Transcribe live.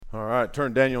All right,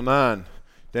 turn Daniel 9,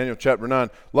 Daniel chapter 9.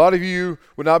 A lot of you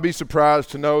would not be surprised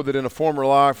to know that in a former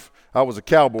life I was a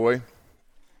cowboy.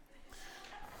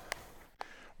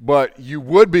 But you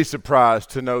would be surprised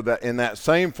to know that in that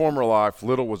same former life,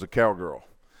 Little was a cowgirl.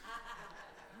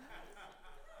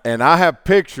 And I have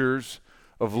pictures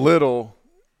of Little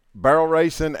barrel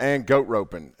racing and goat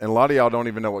roping. And a lot of y'all don't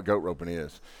even know what goat roping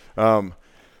is.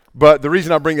 But the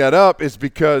reason I bring that up is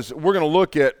because we're going to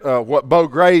look at what Bo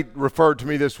Gray referred to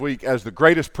me this week as the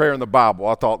greatest prayer in the Bible.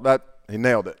 I thought that he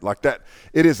nailed it like that.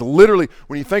 It is literally,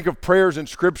 when you think of prayers in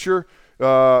Scripture,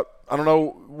 I don't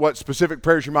know what specific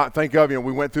prayers you might think of. You know,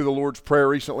 we went through the Lord's Prayer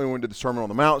recently when we did the Sermon on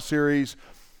the Mount series.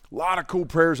 A lot of cool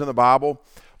prayers in the Bible.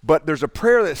 But there's a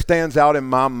prayer that stands out in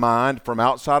my mind from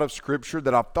outside of Scripture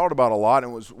that I've thought about a lot.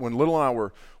 And it was when Little and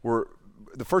I were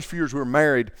the first few years we were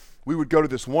married, we would go to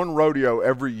this one rodeo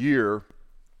every year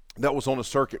that was on a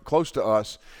circuit close to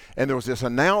us, and there was this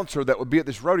announcer that would be at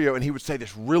this rodeo, and he would say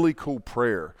this really cool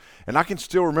prayer. And I can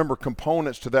still remember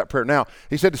components to that prayer. Now,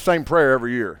 he said the same prayer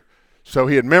every year. So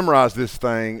he had memorized this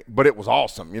thing, but it was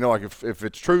awesome. You know, like if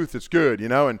it's truth, it's good, you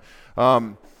know. And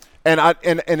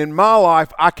in my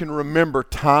life, I can remember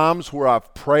times where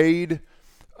I've prayed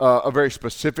a very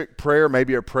specific prayer,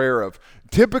 maybe a prayer of,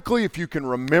 typically if you can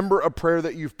remember a prayer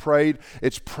that you've prayed,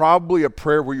 it's probably a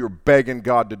prayer where you're begging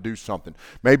God to do something.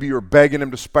 Maybe you're begging him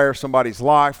to spare somebody's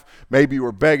life. Maybe you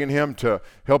were begging him to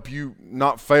help you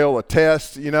not fail a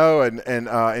test, you know, and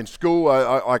in school,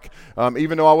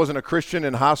 even though I wasn't a Christian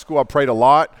in high school, I prayed a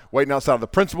lot, waiting outside of the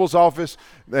principal's office.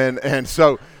 And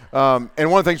so one of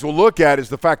the things we'll look at is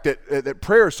the fact that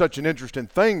prayer is such an interesting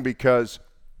thing because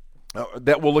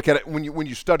that we'll look at it when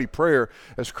you study prayer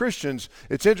as Christians.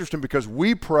 It's interesting because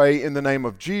we pray in the name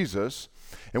of Jesus,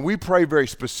 and we pray very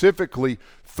specifically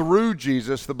through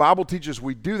Jesus. The Bible teaches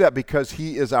we do that because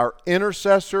he is our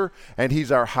intercessor and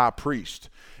he's our high priest.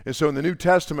 And so in the New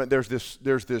Testament, there's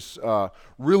this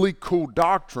really cool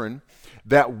doctrine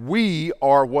that we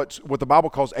are what the Bible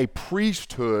calls a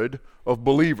priesthood of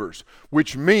believers,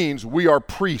 which means we are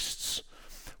priests,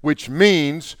 which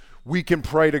means we can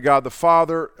pray to God the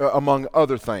Father, among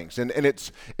other things. And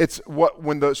it's what,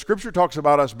 when the Scripture talks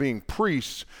about us being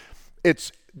priests,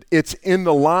 it's in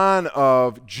the line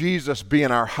of Jesus being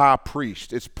our high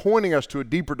priest. It's pointing us to a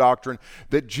deeper doctrine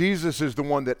that Jesus is the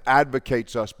one that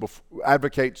advocates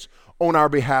on our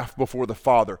behalf before the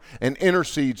Father and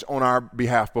intercedes on our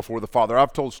behalf before the Father.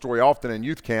 I've told a story often in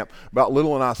youth camp about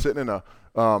Little and I sitting in a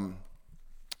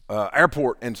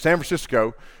airport in San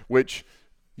Francisco, which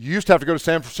you used to have to go to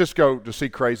San Francisco to see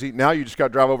crazy. Now you just got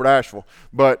to drive over to Asheville.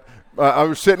 But I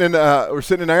was sitting in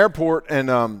the airport,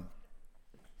 and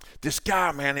this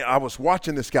guy, man, I was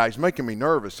watching this guy. He's making me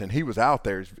nervous, and he was out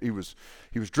there. He was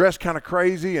dressed kind of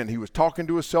crazy, and he was talking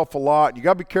to himself a lot. You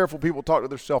got to be careful. People talk to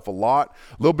themselves a lot.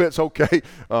 A little bit's okay.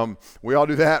 We all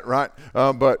do that, right?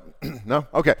 But no,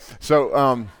 okay.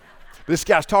 So this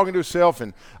guy's talking to himself,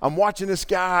 and I'm watching this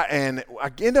guy, and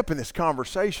I end up in this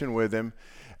conversation with him.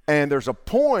 And there's a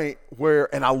point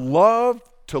where, and I love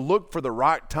to look for the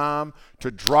right time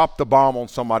to drop the bomb on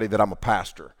somebody that I'm a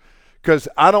pastor. Because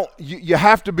you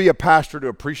have to be a pastor to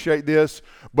appreciate this,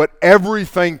 but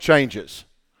everything changes.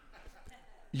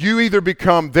 You either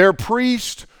become their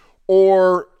priest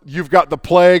or you've got the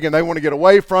plague and they want to get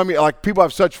away from you. Like, people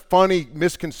have such funny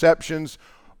misconceptions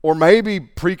or maybe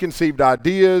preconceived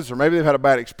ideas, or maybe they've had a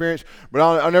bad experience. But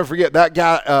I'll never forget that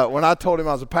guy, when I told him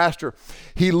I was a pastor,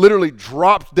 he literally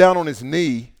dropped down on his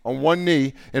knee, on one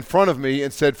knee, in front of me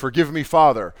and said, "Forgive me,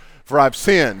 Father, for I've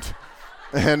sinned."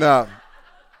 And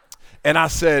I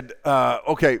said,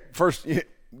 okay, first,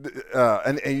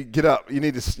 and you get up. You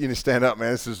need to stand up,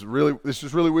 man. This is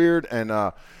really weird. And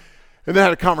then I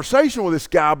had a conversation with this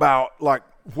guy about, like,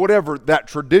 whatever that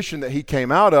tradition that he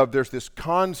came out of, there's this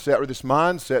concept or this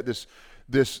mindset,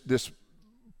 this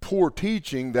poor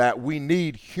teaching that we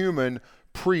need human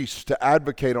priests to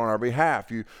advocate on our behalf.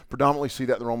 You predominantly see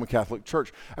that in the Roman Catholic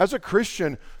Church. As a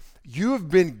Christian, you have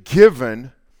been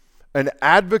given an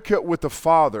advocate with the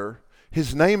Father.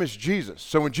 His name is Jesus.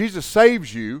 So when Jesus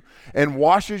saves you and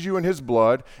washes you in his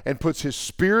blood and puts his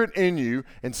Spirit in you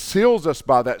and seals us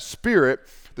by that Spirit,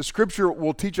 the Scripture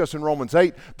will teach us in Romans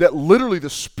 8 that literally the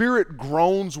Spirit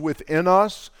groans within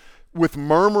us with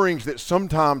murmurings that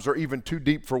sometimes are even too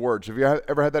deep for words. Have you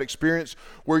ever had that experience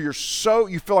where you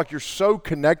feel like you're so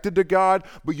connected to God,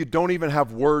 but you don't even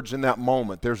have words in that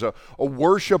moment? There's a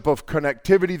worship of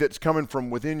connectivity that's coming from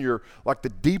within your, like, the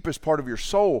deepest part of your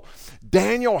soul.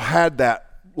 Daniel had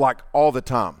that, like, all the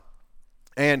time.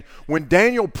 And when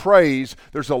Daniel prays,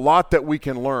 there's a lot that we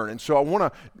can learn. And so I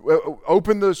want to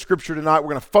open the scripture tonight. We're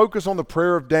going to focus on the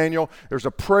prayer of Daniel. There's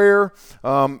a prayer,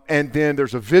 and then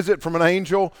there's a visit from an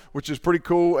angel, which is pretty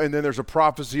cool. And then there's a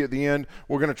prophecy at the end.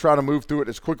 We're going to try to move through it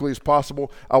as quickly as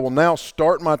possible. I will now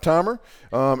start my timer.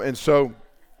 And so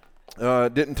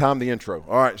didn't time the intro.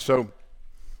 All right, so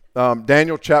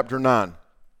Daniel chapter 9,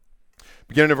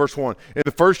 beginning of verse 1. In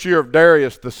the first year of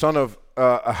Darius, the son of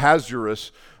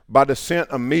Ahasuerus, by descent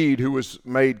a Mede, who was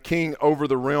made king over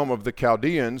the realm of the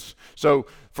Chaldeans. So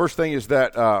first thing is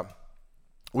that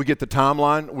we get the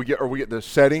timeline, we get the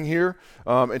setting here.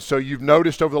 And so you've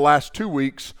noticed over the last 2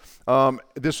 weeks,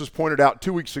 this was pointed out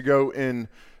 2 weeks ago in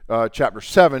chapter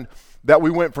 7, that we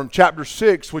went from chapter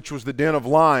 6, which was the den of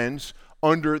lions,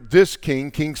 under this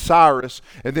king, King Cyrus.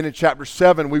 And then in chapter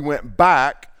 7, we went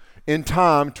back in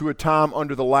time to a time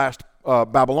under the last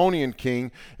Babylonian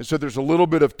king. And so there's a little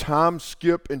bit of time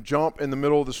skip and jump in the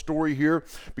middle of the story here,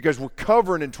 because we're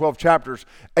covering in 12 chapters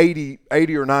 80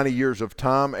 or 90 years of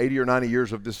time, 80 or 90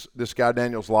 years of this guy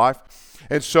Daniel's life.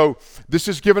 And so this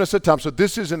is giving us a time. So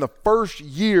this is in the first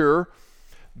year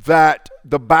that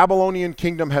the Babylonian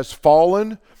kingdom has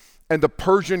fallen and the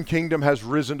Persian kingdom has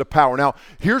risen to power. Now,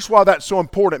 here's why that's so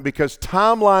important, because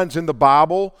timelines in the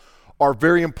Bible are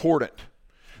very important.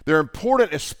 They're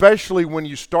important especially when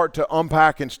you start to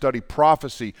unpack and study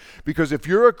prophecy, because if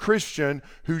you're a Christian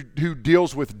who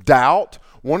deals with doubt,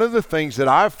 one of the things that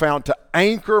I've found to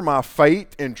anchor my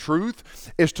faith in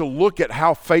truth is to look at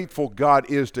how faithful God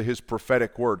is to his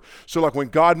prophetic word. So like when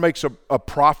God makes a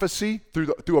prophecy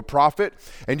through a prophet,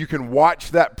 and you can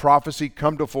watch that prophecy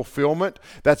come to fulfillment,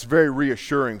 that's very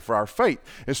reassuring for our faith.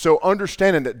 And so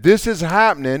understanding that this is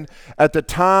happening at the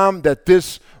time that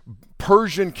this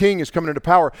Persian king is coming into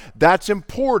power, that's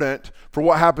important for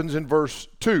what happens in verse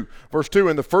 2. Verse 2,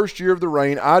 in the first year of the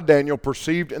reign, I, Daniel,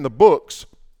 perceived in the books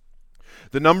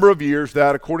the number of years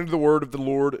that, according to the word of the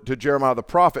Lord to Jeremiah the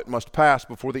prophet, must pass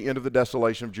before the end of the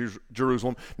desolation of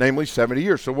Jerusalem, namely 70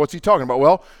 years. So what's he talking about?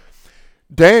 Well,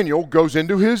 Daniel goes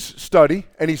into his study,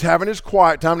 and he's having his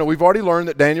quiet time. Now, we've already learned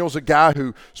that Daniel's a guy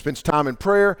who spends time in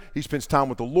prayer. He spends time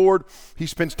with the Lord. He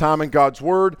spends time in God's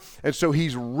word. And so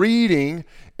he's reading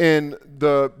in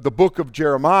the book of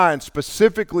Jeremiah, and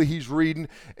specifically he's reading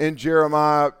in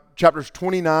Jeremiah chapters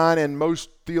 29, and most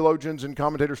theologians and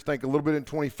commentators think a little bit in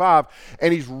 25.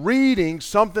 And he's reading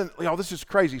something, this is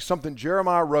crazy, something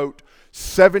Jeremiah wrote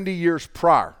 70 years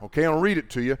prior. Okay, I'll read it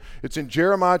to you. It's in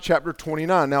Jeremiah chapter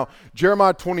 29. Now,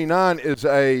 Jeremiah 29 is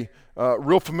a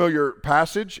real familiar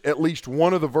passage. At least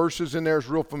one of the verses in there is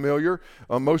real familiar.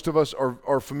 Most of us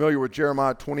are familiar with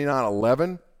Jeremiah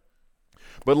 29:11.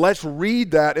 But let's read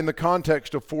that in the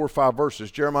context of 4 or 5 verses.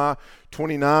 Jeremiah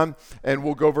 29, and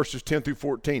we'll go verses 10 through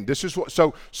 14. This is what.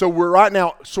 So we're right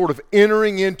now sort of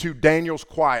entering into Daniel's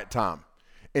quiet time.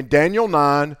 In Daniel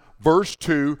 9, verse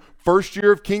 2, first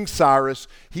year of King Cyrus,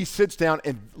 he sits down,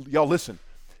 and y'all listen,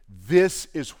 this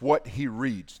is what he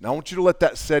reads. Now I want you to let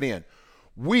that set in.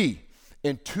 We,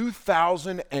 in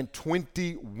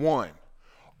 2021,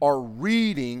 are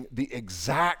reading the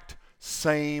exact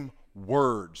same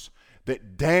words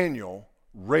that Daniel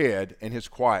read in his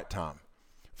quiet time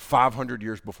 500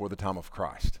 years before the time of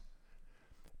Christ.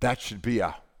 That should be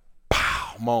a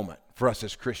pow moment for us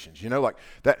as Christians. Like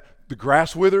that, the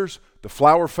grass withers, the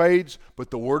flower fades, but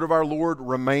the word of our Lord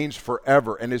remains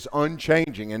forever and is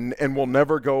unchanging and will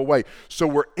never go away. So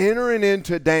we're entering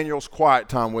into Daniel's quiet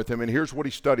time with him, and here's what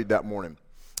he studied that morning.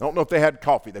 I don't know if they had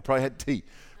coffee. They probably had tea.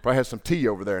 Probably had some tea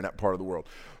over there in that part of the world.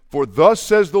 For thus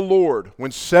says the Lord,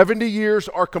 when 70 years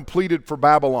are completed for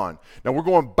Babylon. Now we're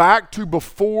going back to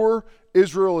before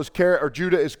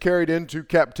Judah is carried into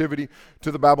captivity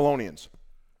to the Babylonians.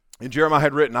 And Jeremiah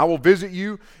had written, I will visit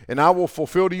you, and I will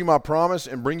fulfill to you my promise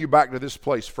and bring you back to this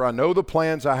place. For I know the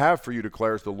plans I have for you,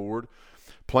 declares the Lord,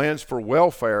 plans for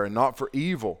welfare and not for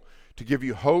evil, to give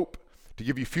you hope, to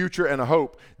give you future and a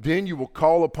hope. Then you will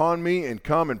call upon me and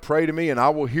come and pray to me, and I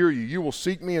will hear you. You will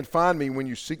seek me and find me when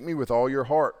you seek me with all your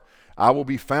heart. I will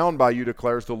be found by you,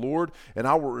 declares the Lord, and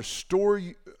I will restore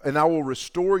you, and I will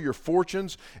restore your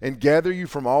fortunes and gather you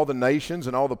from all the nations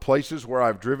and all the places where I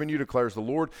have driven you, declares the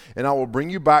Lord, and I will bring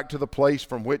you back to the place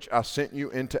from which I sent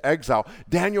you into exile.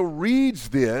 Daniel reads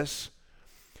this,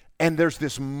 and there's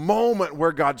this moment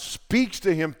where God speaks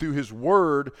to him through his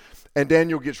word, and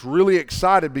Daniel gets really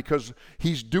excited because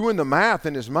he's doing the math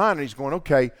in his mind, and he's going,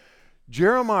 okay,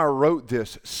 Jeremiah wrote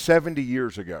this 70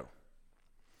 years ago.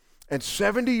 And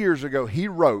 70 years ago, he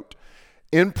wrote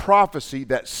in prophecy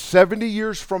that 70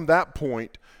 years from that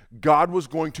point, God was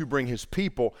going to bring his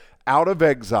people out of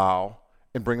exile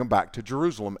and bring them back to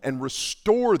Jerusalem and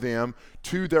restore them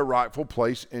to their rightful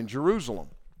place in Jerusalem.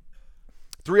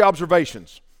 3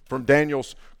 observations from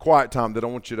Daniel's quiet time that I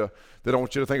want you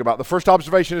to think about. The first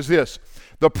observation is this: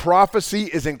 the prophecy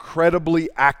is incredibly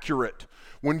accurate.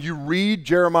 When you read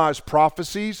Jeremiah's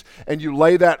prophecies and you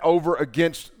lay that over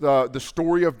against the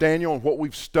story of Daniel and what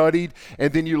we've studied,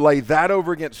 and then you lay that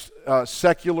over against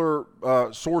secular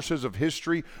sources of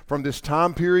history from this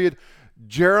time period,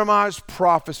 Jeremiah's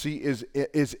prophecy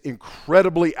is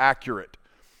incredibly accurate,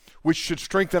 which should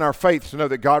strengthen our faith to know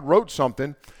that God wrote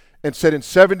something and said in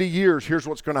 70 years, here's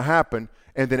what's going to happen,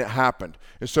 and then it happened.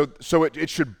 And so it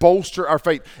should bolster our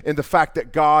faith in the fact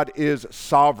that God is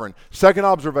sovereign. Second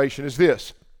observation is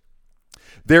this: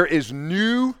 there is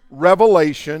new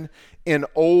revelation in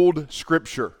old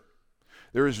Scripture.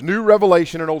 There is new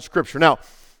revelation in old Scripture. Now,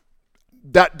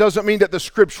 that doesn't mean that the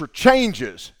Scripture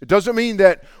changes. It doesn't mean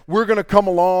that we're going to come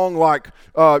along like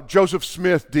Joseph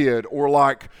Smith did, or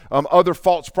like other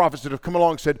false prophets that have come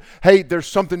along and said, hey, there's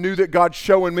something new that God's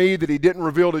showing me that he didn't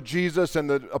reveal to Jesus and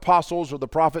the apostles or the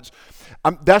prophets.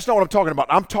 That's not what I'm talking about.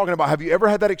 I'm talking about, have you ever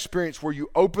had that experience where you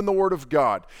open the Word of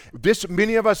God?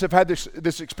 Many of us have had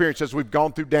this experience as we've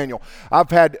gone through Daniel.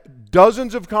 I've had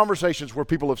dozens of conversations where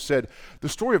people have said, the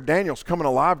story of Daniel's coming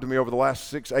alive to me over the last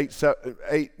 6,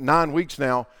 8, 9 weeks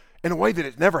now in a way that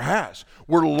it never has.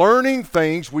 We're learning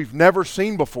things we've never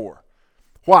seen before.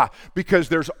 Why? Because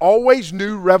there's always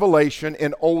new revelation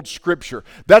in old Scripture.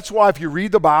 That's why if you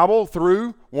read the Bible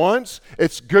through once,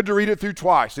 it's good to read it through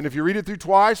twice. And if you read it through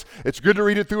twice, it's good to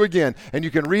read it through again. And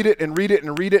you can read it and read it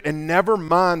and read it and never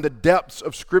mind the depths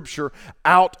of Scripture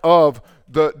out of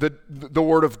the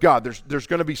Word of God. There's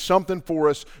going to be something for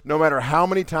us no matter how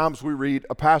many times we read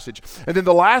a passage. And then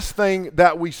the last thing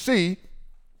that we see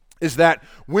is that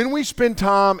when we spend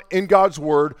time in God's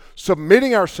Word,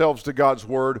 submitting ourselves to God's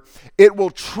Word, it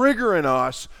will trigger in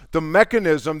us the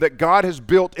mechanism that God has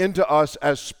built into us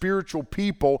as spiritual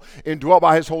people, indwelt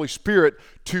by His Holy Spirit,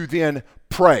 to then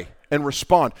pray and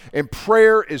respond. And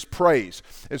prayer is praise.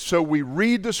 And so we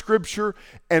read the Scripture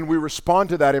and we respond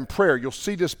to that in prayer. You'll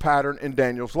see this pattern in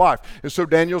Daniel's life. And so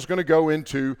Daniel's going to go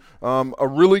into a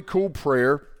really cool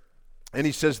prayer. And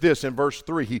he says this in verse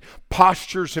 3, he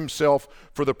postures himself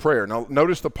for the prayer. Now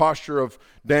notice the posture of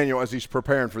Daniel as he's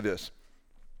preparing for this.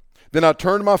 Then I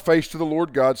turned my face to the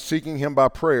Lord God, seeking him by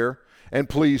prayer and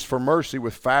pleas for mercy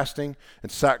with fasting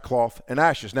and sackcloth and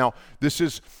ashes. Now this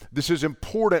is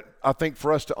important, I think,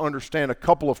 for us to understand a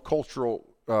couple of cultural,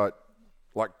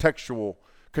 contextual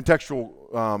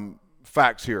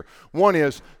facts here. One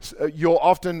is, you'll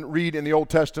often read in the Old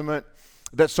Testament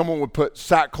that someone would put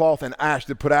sackcloth and ash.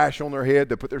 They'd put ash on their head.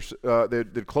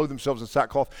 They'd clothe themselves in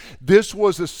sackcloth. This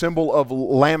was a symbol of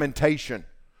lamentation.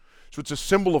 So it's a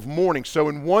symbol of mourning. So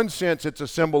in one sense, it's a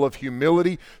symbol of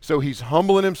humility. So he's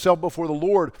humbling himself before the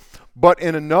Lord. But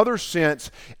in another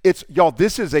sense,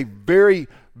 this is a very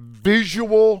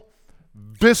visual,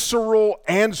 visceral,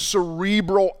 and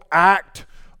cerebral act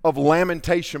of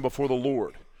lamentation before the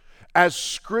Lord. As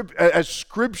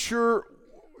Scripture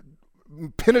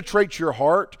penetrates your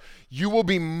heart, you will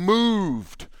be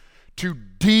moved to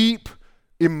deep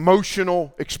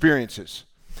emotional experiences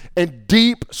and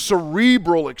deep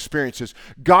cerebral experiences.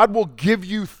 God will give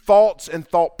you thoughts and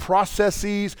thought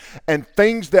processes and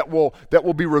things that will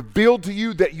be revealed to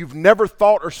you that you've never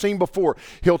thought or seen before.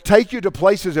 He'll take you to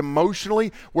places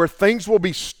emotionally where things will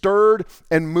be stirred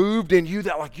and moved in you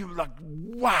that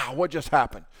wow, what just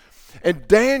happened? And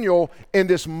Daniel, in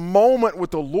this moment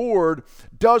with the Lord,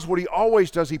 does what he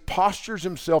always does. He postures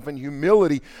himself in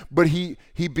humility, but he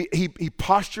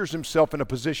postures himself in a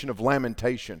position of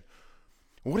lamentation.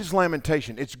 What is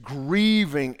lamentation? It's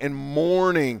grieving and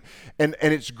mourning, and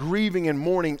it's grieving and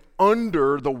mourning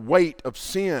under the weight of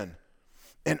sin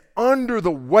and under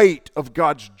the weight of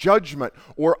God's judgment,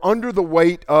 or under the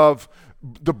weight of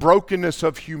the brokenness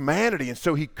of humanity. And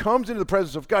so he comes into the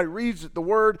presence of God. He reads the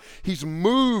Word. He's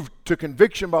moved to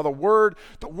conviction by the Word.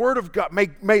 The Word of God.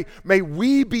 May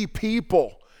we be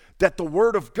people that the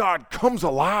Word of God comes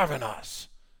alive in us.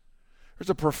 There's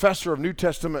a professor of New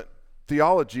Testament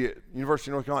theology at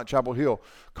University of North Carolina at Chapel Hill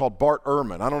called Bart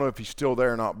Ehrman. I don't know if he's still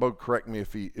there or not. Bo, correct me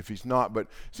if he's not. But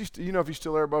if he's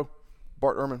still there, Bo?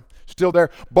 Bart Ehrman? Still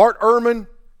there? Bart Ehrman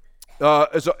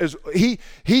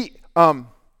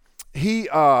he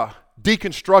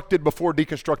deconstructed before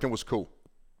deconstructing was cool.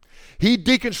 He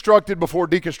deconstructed before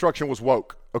deconstruction was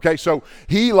woke. Okay, so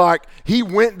he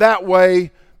went that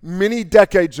way many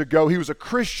decades ago. He was a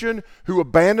Christian who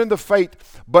abandoned the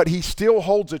faith, but he still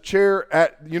holds a chair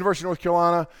at the University of North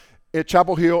Carolina at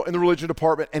Chapel Hill in the religion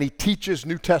department, and he teaches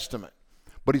New Testament,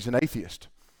 but he's an atheist.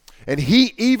 And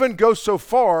he even goes so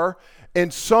far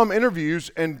in some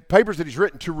interviews and papers that he's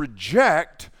written to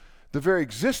reject the very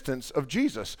existence of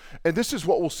Jesus. And this is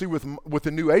what we'll see with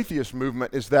the new atheist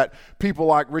movement, is that people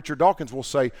like Richard Dawkins will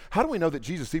say, how do we know that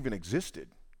Jesus even existed?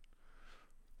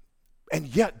 And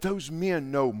yet those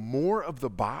men know more of the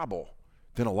Bible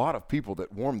than a lot of people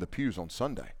that warm the pews on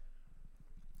Sunday.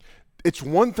 It's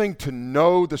one thing to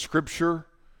know the Scripture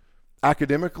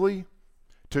academically,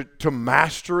 to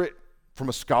master it from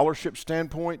a scholarship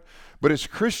standpoint, but as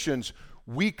Christians,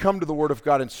 we come to the Word of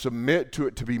God and submit to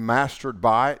it to be mastered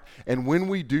by it. And when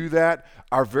we do that,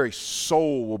 our very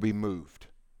soul will be moved.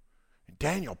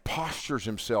 Daniel postures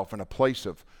himself in a place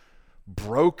of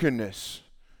brokenness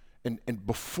and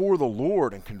before the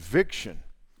Lord and conviction.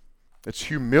 It's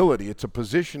humility. It's a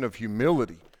position of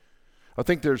humility. I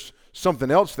think there's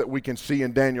something else that we can see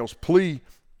in Daniel's plea.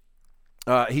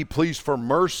 He pleads for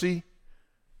mercy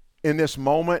in this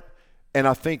moment. And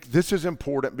I think this is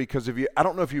important because I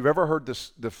don't know if you've ever heard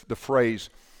the phrase,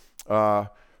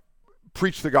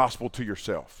 preach the gospel to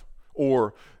yourself.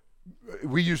 Or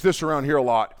we use this around here a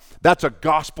lot. That's a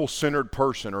gospel-centered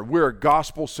person, or we're a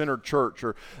gospel-centered church,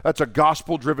 or that's a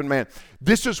gospel-driven man.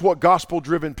 This is what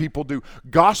gospel-driven people do.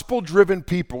 Gospel-driven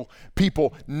people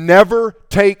never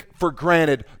take for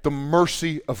granted the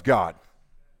mercy of God.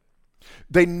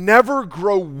 They never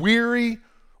grow weary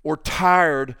or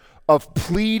tired of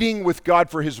pleading with God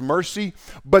for His mercy,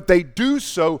 but they do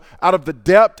so out of the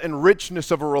depth and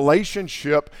richness of a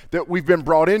relationship that we've been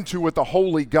brought into with the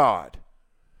holy God.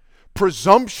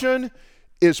 Presumption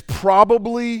is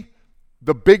probably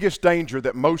the biggest danger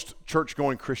that most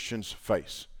church-going Christians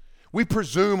face. We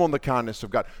presume on the kindness of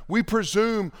God. We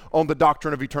presume on the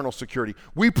doctrine of eternal security.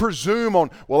 We presume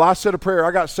on, well, I said a prayer,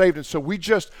 I got saved, and so we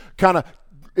just kind of,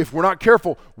 if we're not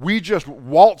careful, we just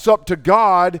waltz up to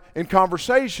God in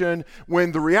conversation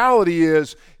when the reality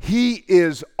is He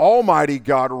is Almighty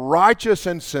God, righteous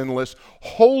and sinless,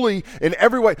 holy in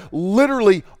every way,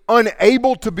 literally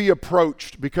unable to be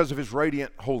approached because of His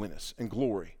radiant holiness and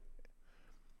glory.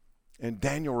 And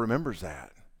Daniel remembers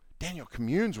that. Daniel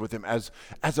communes with Him as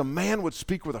a man would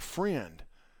speak with a friend,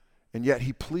 and yet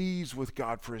he pleads with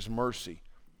God for His mercy.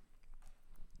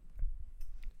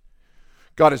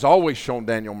 God has always shown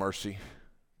Daniel mercy,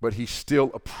 but he still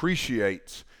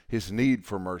appreciates his need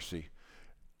for mercy,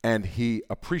 and he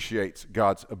appreciates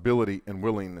God's ability and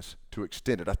willingness to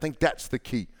extend it. I think that's the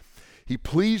key. He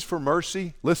pleads for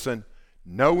mercy, listen,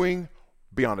 knowing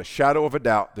beyond a shadow of a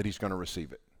doubt that he's going to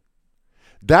receive it.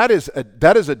 That is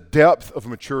a depth of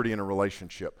maturity in a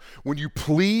relationship. When you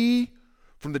plead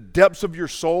from the depths of your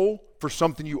soul for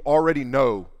something you already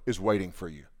know is waiting for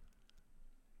you.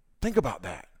 Think about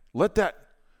that. Let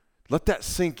that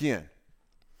sink in.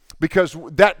 Because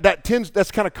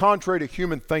that's kind of contrary to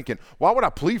human thinking. Why would I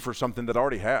plead for something that I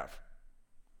already have?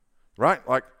 Right?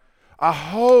 Like, I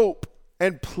hope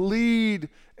and plead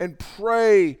and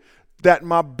pray that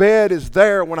my bed is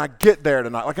there when I get there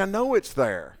tonight. Like, I know it's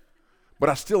there, but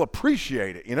I still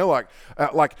appreciate it. You know,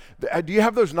 do you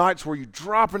have those nights where you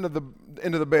drop into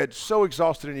the bed so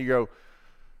exhausted and you go,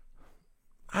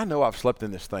 I know I've slept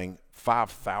in this thing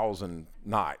 5,000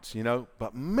 nights, you know,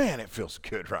 but man, it feels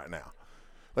good right now.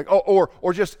 Like, or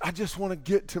just, I just want to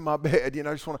get to my bed, you know,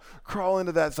 I just want to crawl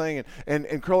into that thing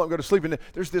and curl up and go to sleep. And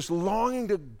there's this longing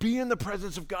to be in the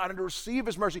presence of God and to receive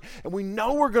His mercy. And we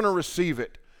know we're going to receive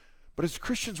it. But as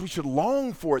Christians, we should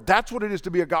long for it. That's what it is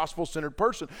to be a gospel-centered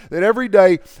person. That every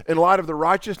day, in light of the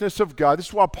righteousness of God, this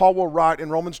is why Paul will write in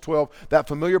Romans 12, that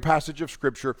familiar passage of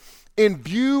Scripture, in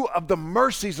view of the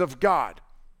mercies of God,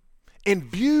 in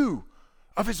view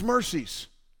of His mercies,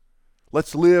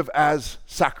 let's live as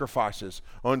sacrifices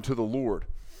unto the Lord.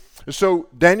 So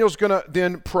Daniel's going to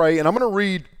then pray, and I'm going to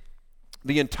read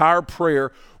the entire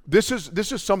prayer. This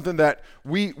is something that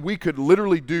we could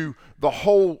literally do the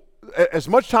whole, as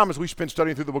much time as we spend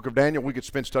studying through the book of Daniel, we could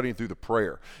spend studying through the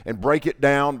prayer and break it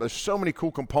down. There's so many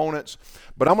cool components,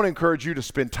 but I'm going to encourage you to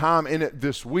spend time in it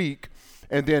this week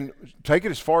and then take it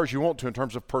as far as you want to in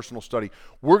terms of personal study.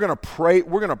 We're going to pray.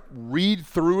 We're going to read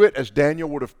through it as Daniel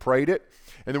would have prayed it,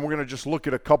 and then we're going to just look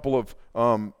at a couple of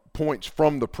points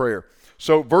from the prayer.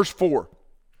 So verse 4,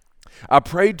 I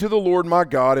prayed to the Lord my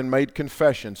God and made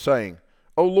confession, saying,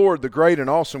 O Lord, the great and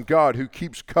awesome God who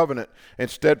keeps covenant and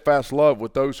steadfast love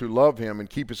with those who love Him and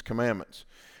keep His commandments.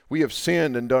 We have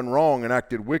sinned and done wrong and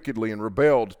acted wickedly and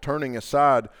rebelled, turning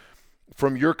aside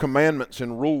from your commandments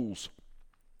and rules.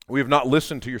 We have not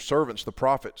listened to your servants, the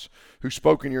prophets, who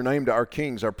spoke in your name to our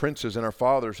kings, our princes, and our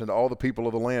fathers, and to all the people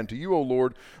of the land. To you, O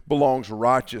Lord, belongs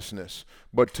righteousness,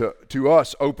 but to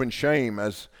us open shame,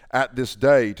 as at this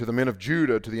day, to the men of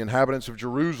Judah, to the inhabitants of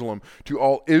Jerusalem, to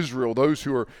all Israel, those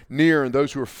who are near and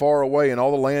those who are far away, and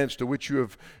all the lands to which you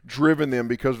have driven them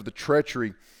because of the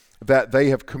treachery that they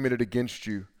have committed against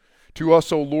you. To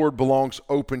us, O Lord, belongs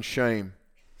open shame,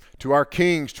 to our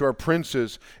kings, to our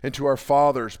princes, and to our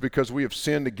fathers, because we have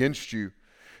sinned against you.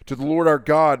 To the Lord our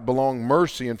God belong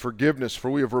mercy and forgiveness,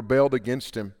 for we have rebelled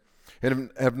against him,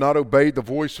 and have not obeyed the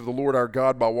voice of the Lord our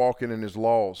God by walking in his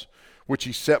laws, which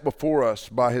he set before us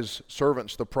by his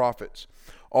servants the prophets.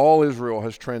 All Israel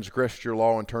has transgressed your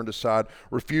law and turned aside,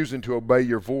 refusing to obey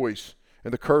your voice,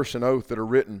 and the curse and oath that are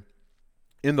written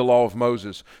in the law of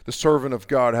Moses, the servant of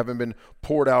God, having been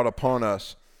poured out upon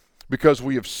us, because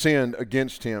we have sinned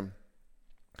against him.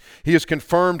 He has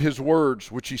confirmed his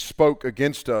words which he spoke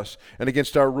against us and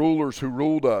against our rulers who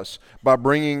ruled us, by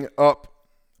bringing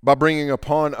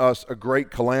upon us a great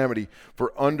calamity.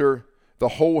 For under the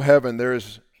whole heaven there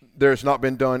has not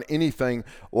been done anything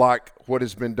like what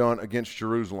has been done against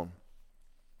Jerusalem.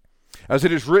 As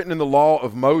it is written in the law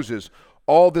of Moses,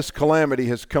 all this calamity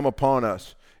has come upon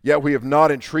us, yet we have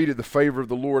not entreated the favor of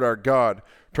the Lord our God,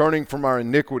 turning from our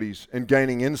iniquities and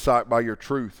gaining insight by your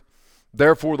truth.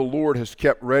 Therefore the Lord has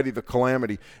kept ready the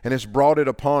calamity and has brought it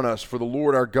upon us. For the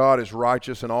Lord our God is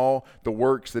righteous in all the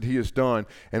works that he has done,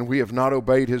 and we have not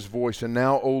obeyed his voice. And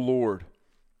now, O Lord,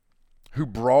 who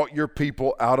brought your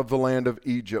people out of the land of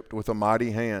Egypt with a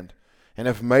mighty hand, and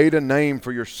have made a name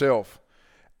for yourself,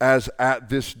 as at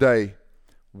this day,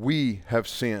 we have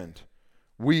sinned.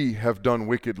 We have done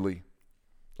wickedly.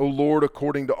 O Lord,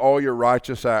 according to all your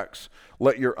righteous acts,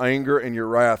 let your anger and your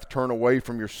wrath turn away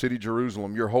from your city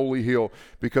Jerusalem, your holy hill,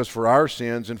 because for our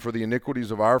sins and for the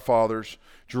iniquities of our fathers,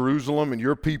 Jerusalem and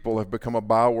your people have become a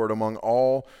byword among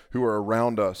all who are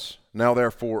around us. Now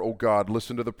therefore, O God,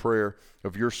 listen to the prayer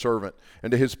of your servant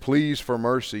and to his pleas for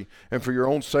mercy. And for your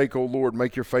own sake, O Lord,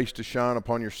 make your face to shine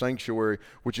upon your sanctuary,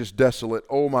 which is desolate.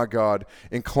 O my God,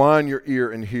 incline your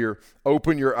ear and hear.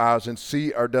 Open your eyes and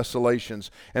see our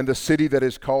desolations and the city that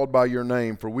is called by your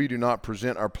name. For we do not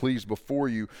present our pleas before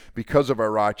you because of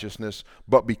our righteousness,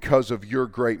 but because of your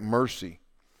great mercy.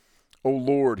 O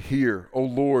Lord, hear. O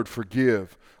Lord,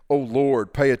 forgive. O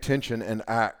Lord, pay attention and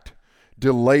act.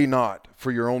 Delay not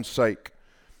for your own sake.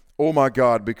 O my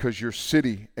God, because your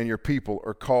city and your people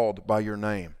are called by your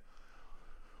name.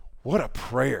 What a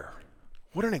prayer.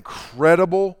 What an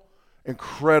incredible,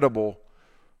 incredible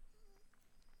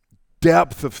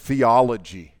depth of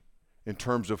theology in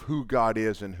terms of who God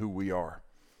is and who we are.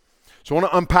 So I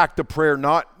want to unpack the prayer,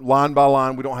 not line by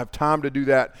line. We don't have time to do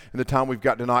that in the time we've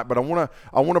got tonight, but I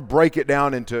want to break it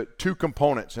down into two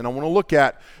components, and I want to look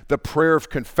at the prayer of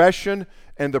confession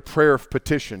and the prayer of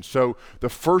petition. So the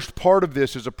first part of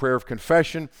this is a prayer of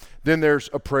confession, then there's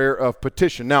a prayer of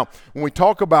petition. Now, when we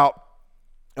talk about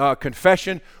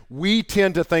confession, we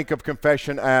tend to think of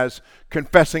confession as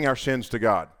confessing our sins to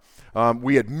God.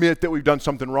 We admit that we've done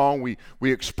something wrong.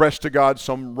 We express to God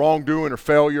some wrongdoing or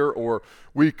failure, or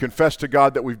we confess to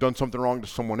God that we've done something wrong to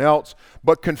someone else.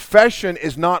 But confession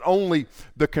is not only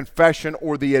the confession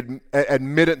or the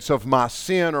admittance of my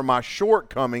sin or my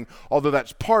shortcoming, although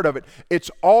that's part of it. It's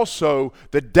also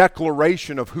the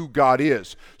declaration of who God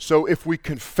is. So if we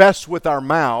confess with our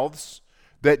mouths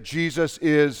that Jesus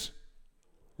is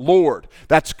Lord,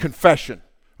 that's confession.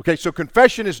 Okay, so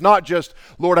confession is not just,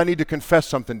 Lord, I need to confess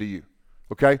something to you.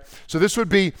 Okay, so this would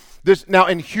be this. Now,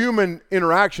 in human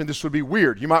interaction, this would be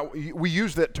weird. We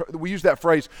use that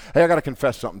phrase. Hey, I got to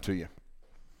confess something to you.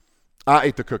 I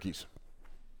ate the cookies.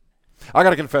 I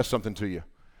got to confess something to you.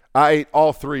 I ate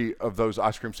all 3 of those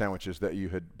ice cream sandwiches that you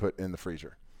had put in the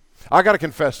freezer. I got to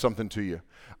confess something to you.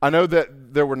 I know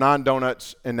that there were 9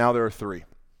 donuts and now there are 3.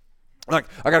 Like,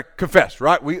 I got to confess,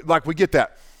 right? We get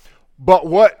that. But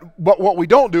what we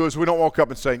don't do is we don't walk up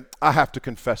and say, I have to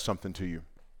confess something to you.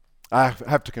 I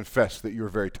have to confess that you're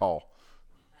very tall.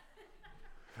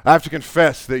 I have to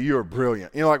confess that you're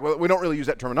brilliant. You know, like, well, we don't really use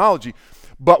that terminology.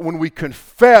 But when we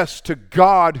confess to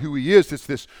God who he is, it's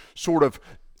this sort of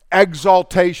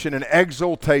exaltation and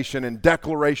exaltation and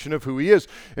declaration of who he is.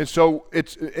 And so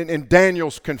it's in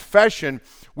Daniel's confession,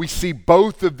 we see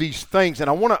both of these things. And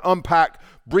I want to unpack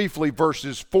briefly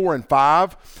verses 4 and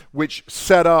 5, which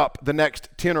set up the next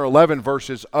 10 or 11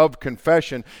 verses of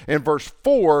confession. In verse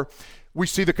 4, we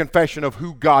see the confession of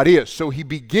who God is. So he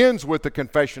begins with the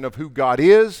confession of who God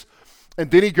is,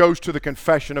 and then he goes to the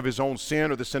confession of his own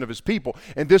sin or the sin of his people.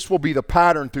 And this will be the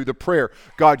pattern through the prayer.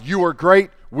 God, you are great,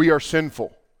 we are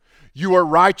sinful. You are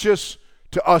righteous,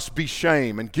 to us be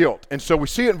shame and guilt. And so we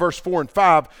see it in verse 4 and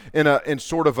 5 in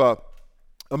sort of a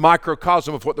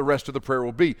microcosm of what the rest of the prayer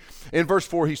will be. In verse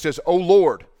 4, he says, O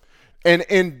Lord. And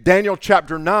in Daniel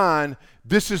chapter 9,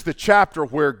 this is the chapter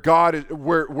where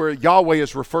where Yahweh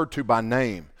is referred to by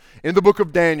name. In the book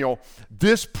of Daniel,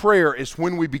 this prayer is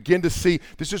when we begin to see,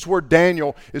 this is where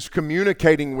Daniel is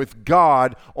communicating with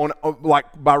God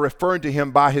by referring to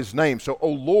him by his name. So, oh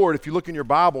Lord, if you look in your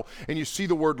Bible and you see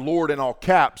the word Lord in all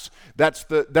caps, that's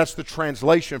the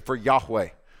translation for Yahweh,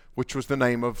 which was the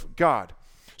name of God.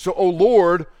 So, oh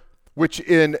Lord, which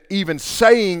in even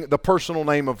saying the personal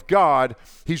name of God,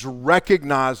 he's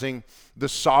recognizing the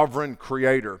sovereign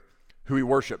creator who he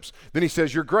worships. Then he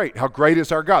says, you're great. How great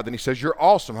is our God? Then he says, you're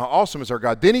awesome. How awesome is our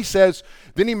God? Then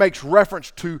he makes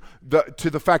reference to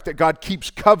the fact that God keeps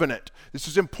covenant. This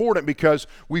is important because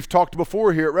we've talked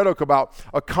before here at Red Oak about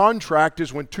a contract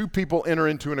is when two people enter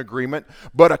into an agreement,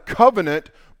 but a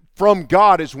covenant from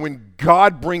God is when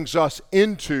God brings us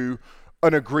into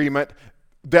an agreement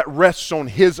that rests on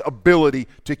his ability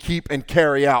to keep and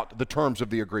carry out the terms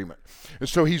of the agreement. And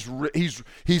so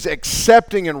he's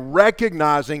accepting and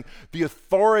recognizing the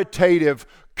authoritative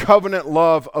covenant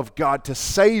love of God to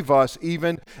save us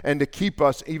even and to keep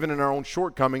us even in our own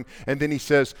shortcoming. And then he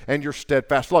says, and your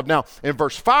steadfast love. Now, in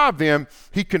verse 5 then,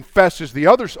 he confesses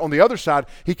on the other side,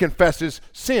 he confesses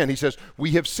sin. He says,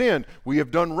 we have sinned, we have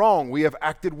done wrong, we have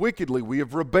acted wickedly, we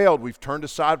have rebelled, we've turned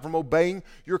aside from obeying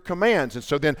your commands. And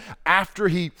so then after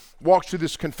he walks through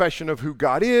this confession of who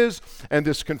God is and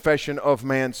this confession of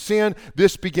man's sin,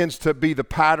 this begins to be the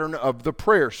pattern of the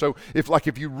prayer. So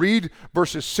if you read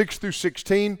verses 6 through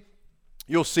 16,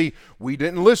 you'll see we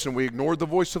didn't listen. We ignored the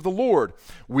voice of the Lord.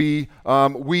 We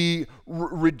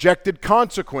rejected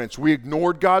consequence. We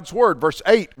ignored God's word. Verse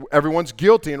 8, everyone's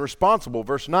guilty and responsible.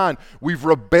 Verse 9, we've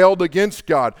rebelled against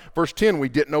God. Verse 10, we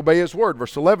didn't obey his word.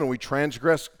 Verse 11, we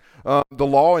transgressed the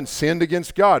law and sinned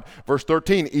against God. Verse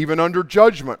 13, even under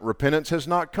judgment, repentance has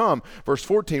not come. Verse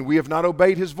 14, we have not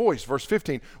obeyed his voice. Verse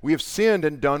 15, we have sinned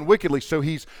and done wickedly. So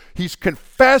he's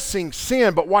confessing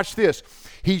sin, but watch this.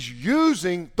 He's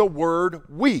using the word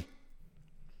we.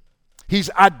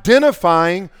 He's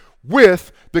identifying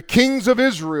with the kings of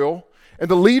Israel and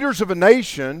the leaders of a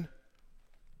nation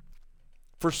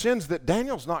for sins that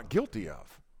Daniel's not guilty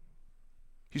of.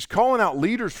 He's calling out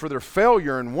leaders for their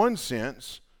failure in one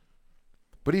sense,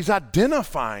 but he's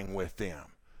identifying with them.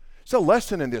 It's a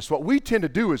lesson in this. What we tend to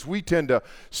do is we tend to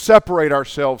separate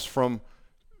ourselves from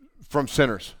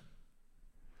sinners.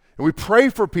 And we pray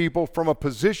for people from a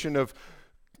position of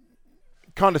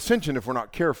condescension if we're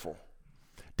not careful.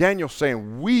 Daniel's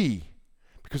saying we,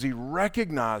 because he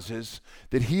recognizes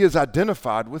that he is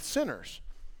identified with sinners.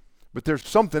 But there's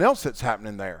something else that's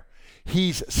happening there.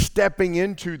 He's stepping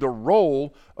into the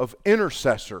role of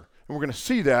intercessor. And we're going to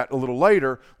see that a little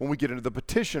later when we get into the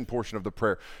petition portion of the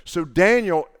prayer. So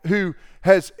Daniel, who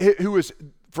is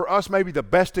for us maybe the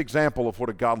best example of what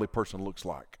a godly person looks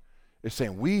like, is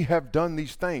saying, we have done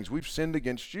these things. We've sinned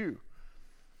against you.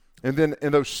 And then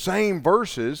in those same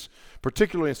verses,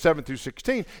 particularly in 7 through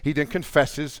 16, he then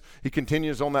confesses, he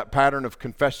continues on that pattern of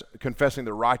confessing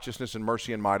the righteousness and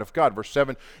mercy and might of God. Verse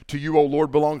 7, to you, O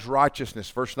Lord, belongs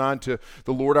righteousness. Verse 9, to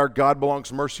the Lord our God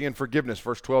belongs mercy and forgiveness.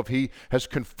 Verse 12, he has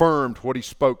confirmed what he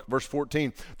spoke. Verse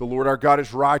 14, the Lord our God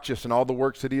is righteous in all the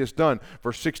works that he has done.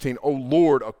 Verse 16, O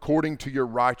Lord, according to your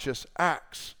righteous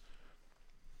acts.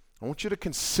 I want you to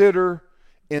consider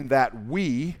in that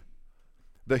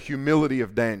the humility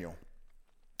of Daniel.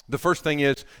 The first thing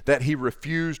is that he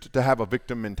refused to have a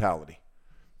victim mentality.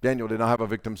 Daniel did not have a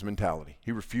victim's mentality.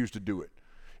 He refused to do it.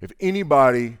 If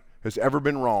anybody has ever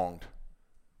been wronged,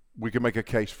 we can make a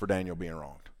case for Daniel being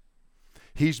wronged.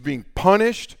 He's being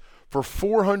punished for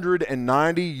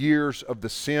 490 years of the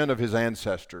sin of his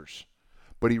ancestors,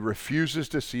 but he refuses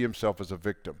to see himself as a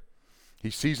victim.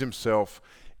 He sees himself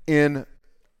in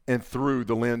and through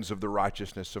the lens of the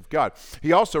righteousness of God.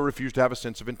 He also refused to have a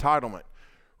sense of entitlement.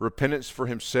 Repentance for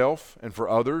himself and for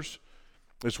others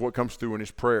is what comes through in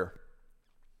his prayer.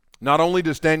 Not only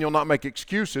does Daniel not make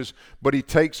excuses, but he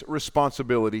takes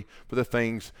responsibility for the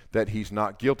things that he's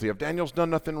not guilty of. Daniel's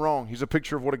done nothing wrong. He's a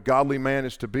picture of what a godly man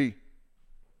is to be.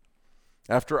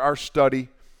 After our study,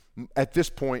 at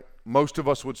this point, most of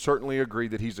us would certainly agree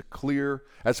that he's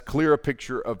as clear a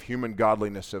picture of human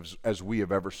godliness as we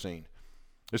have ever seen.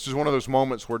 This is one of those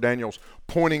moments where Daniel's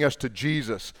pointing us to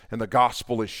Jesus and the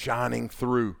gospel is shining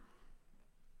through.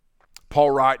 Paul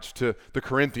writes to the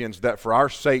Corinthians that for our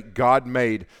sake God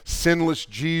made sinless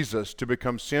Jesus to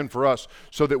become sin for us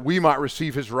so that we might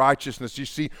receive his righteousness. You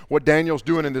see, what Daniel's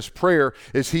doing in this prayer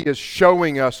is he is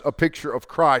showing us a picture of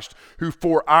Christ who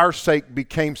for our sake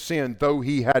became sin, though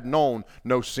he had known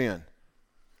no sin.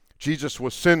 Jesus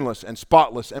was sinless and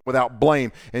spotless and without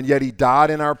blame, and yet he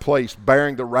died in our place,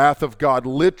 bearing the wrath of God,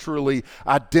 literally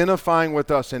identifying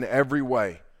with us in every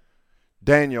way.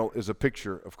 Daniel is a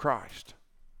picture of Christ.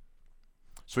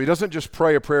 So he doesn't just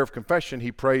pray a prayer of confession,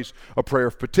 he prays a prayer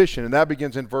of petition. And that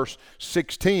begins in verse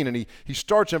 16. And he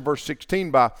starts in verse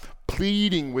 16 by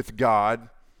pleading with God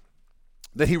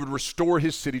that he would restore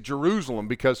his city Jerusalem,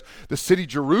 because the city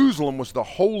Jerusalem was the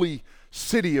holy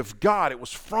city of God. It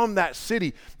was from that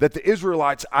city that the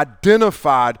Israelites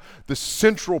identified the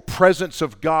central presence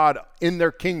of God in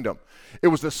their kingdom. It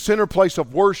was the center place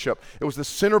of worship. It was the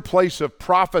center place of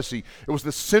prophecy. It was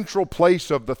the central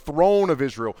place of the throne of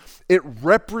Israel. It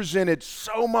represented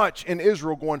so much in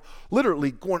Israel,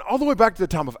 literally going all the way back to the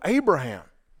time of Abraham.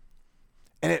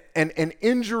 And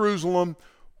in Jerusalem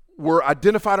were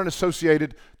identified and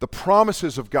associated the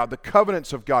promises of God, the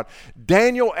covenants of God.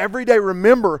 Daniel every day,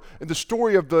 remember in the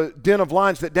story of the den of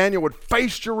lions, that Daniel would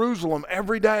face Jerusalem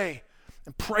every day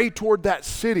and pray toward that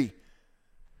city.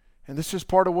 And this is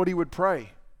part of what he would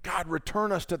pray. God,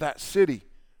 return us to that city.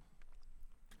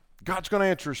 God's going to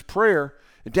answer his prayer.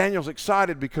 And Daniel's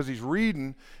excited because he's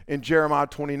reading in Jeremiah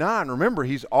 29. Remember,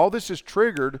 all this is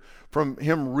triggered from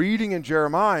him reading in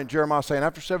Jeremiah, and Jeremiah saying,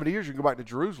 after 70 years, you can go back to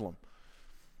Jerusalem.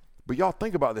 But y'all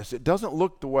think about this. It doesn't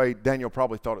look the way Daniel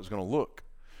probably thought it was going to look.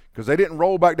 Because they didn't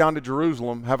roll back down to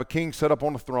Jerusalem, have a king set up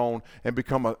on the throne, and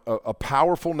become a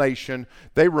powerful nation.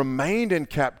 They remained in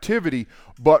captivity,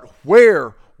 but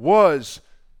where was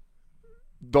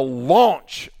the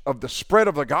launch of the spread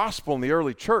of the gospel in the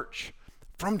early church?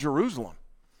 From Jerusalem.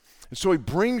 And so he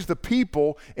brings the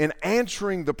people in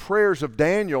answering the prayers of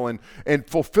Daniel and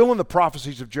fulfilling the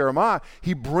prophecies of Jeremiah.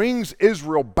 He brings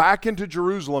Israel back into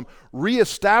Jerusalem,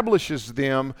 reestablishes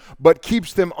them, but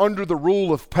keeps them under the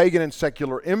rule of pagan and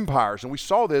secular empires. And we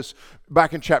saw this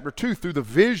back in chapter 2 through the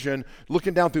vision,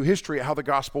 looking down through history at how the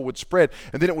gospel would spread.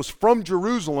 And then it was from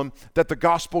Jerusalem that the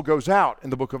gospel goes out in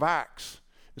the book of Acts.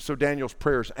 And so Daniel's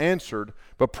prayers answered,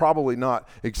 but probably not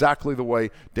exactly the way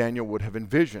Daniel would have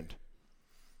envisioned.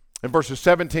 In verses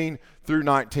 17 through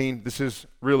 19, this is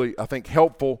really, I think,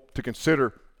 helpful to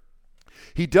consider.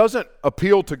 He doesn't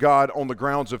appeal to God on the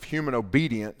grounds of human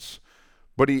obedience,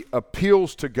 but he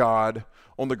appeals to God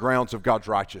on the grounds of God's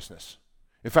righteousness.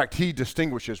 In fact, he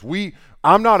distinguishes.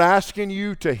 I'm not asking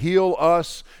you to heal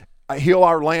us, heal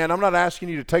our land. I'm not asking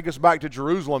you to take us back to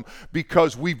Jerusalem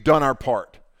because we've done our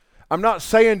part. I'm not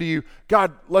saying to you,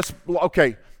 God,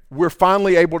 we're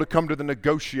finally able to come to the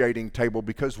negotiating table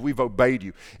because we've obeyed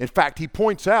you. In fact, he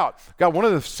points out, God, one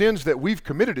of the sins that we've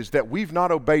committed is that we've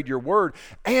not obeyed your word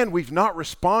and we've not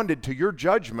responded to your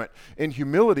judgment in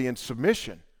humility and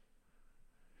submission.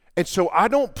 And so I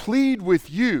don't plead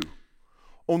with you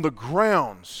on the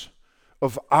grounds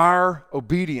of our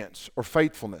obedience or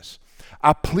faithfulness.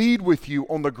 I plead with you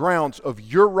on the grounds of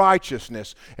your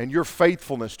righteousness and your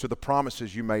faithfulness to the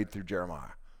promises you made through Jeremiah.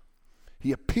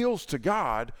 He appeals to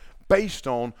God based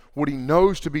on what he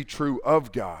knows to be true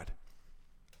of God.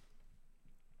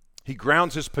 He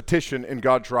grounds his petition in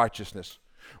God's righteousness.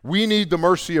 We need the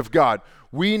mercy of God.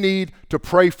 We need to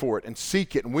pray for it and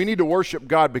seek it. And we need to worship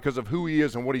God because of who he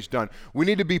is and what he's done. We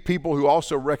need to be people who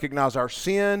also recognize our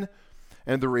sin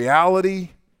and the reality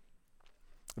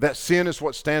that sin is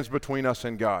what stands between us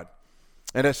and God.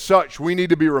 And as such, we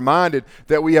need to be reminded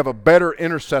that we have a better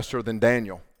intercessor than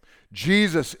Daniel.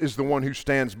 Jesus is the one who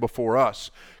stands before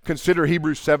us. Consider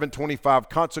Hebrews 7:25.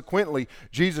 Consequently,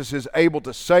 Jesus is able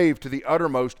to save to the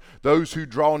uttermost those who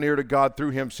draw near to God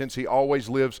through him, since he always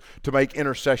lives to make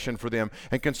intercession for them.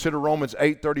 And consider Romans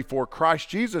 8:34. Christ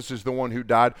Jesus is the one who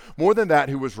died, more than that,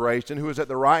 who was raised, and who is at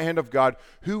the right hand of God,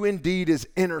 who indeed is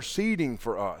interceding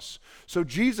for us. So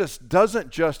Jesus doesn't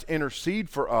just intercede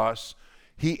for us,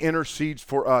 he intercedes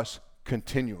for us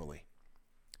continually.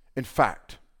 In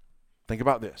fact, think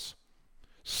about this.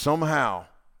 Somehow,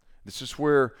 this is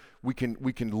where we can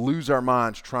lose our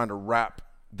minds trying to wrap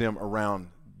them around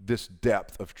this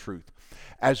depth of truth.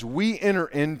 As we enter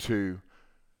into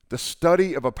the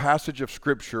study of a passage of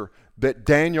Scripture that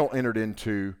Daniel entered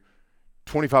into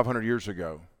 2,500 years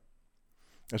ago,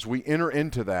 as we enter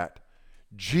into that,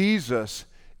 Jesus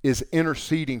is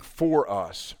interceding for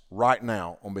us right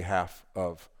now on behalf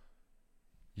of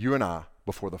you and I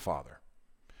before the Father.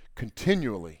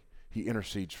 Continually, he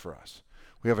intercedes for us.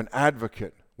 We have an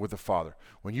advocate with the Father.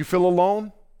 When you feel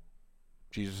alone,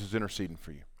 Jesus is interceding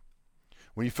for you.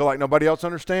 When you feel like nobody else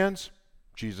understands,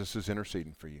 Jesus is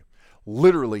interceding for you.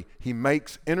 Literally, he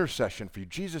makes intercession for you.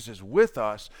 Jesus is with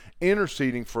us,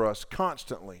 interceding for us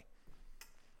constantly.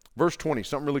 Verse 20,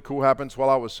 something really cool happens while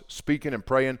I was speaking and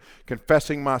praying,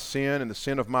 confessing my sin and the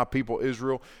sin of my people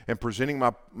Israel, and presenting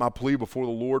my plea before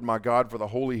the Lord my God for the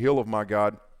holy hill of my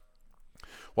God.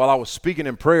 While I was speaking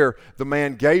in prayer, the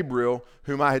man Gabriel,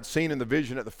 whom I had seen in the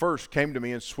vision at the first, came to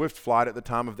me in swift flight at the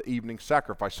time of the evening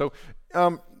sacrifice. So,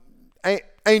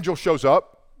 angel shows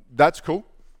up. That's cool.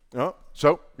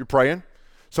 So you're praying.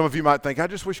 Some of you might think, I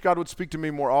just wish God would speak to me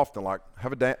more often, like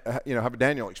have a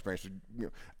Daniel experience.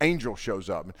 Angel shows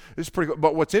up. This is pretty cool.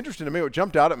 But what's interesting to me, what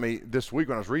jumped out at me this week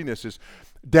when I was reading this is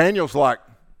Daniel's like,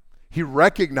 he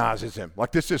recognizes him.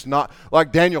 Like this is not,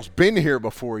 like Daniel's been here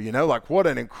before, like what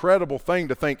an incredible thing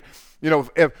to think.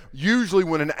 If usually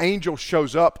when an angel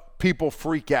shows up, people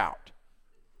freak out.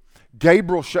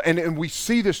 Gabriel, and we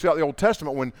see this throughout the Old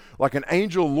Testament when like an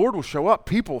angel of the Lord will show up,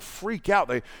 people freak out.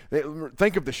 They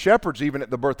think of the shepherds even at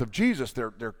the birth of Jesus.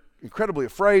 They're incredibly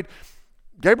afraid.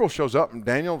 Gabriel shows up and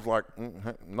Daniel's like,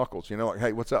 knuckles, like,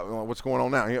 hey, what's up? What's going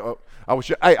on now? I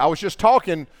was just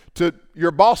talking to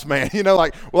your boss man,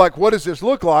 like what does this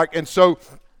look like? And so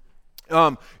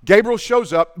Gabriel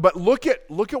shows up, but look at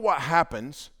what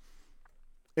happens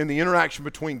in the interaction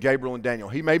between Gabriel and Daniel.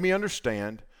 He made me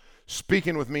understand,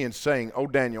 speaking with me and saying, "Oh,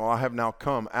 Daniel, I have now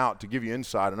come out to give you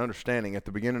insight and understanding. At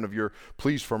the beginning of your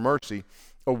pleas for mercy,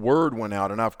 a word went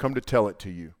out, and I've come to tell it to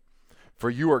you. For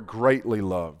you are greatly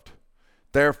loved.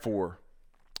 Therefore,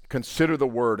 consider the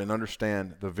word and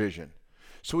understand the vision."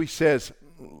 So he says,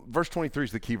 verse 23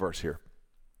 is the key verse here.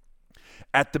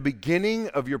 At the beginning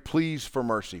of your pleas for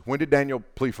mercy. When did Daniel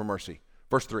plead for mercy?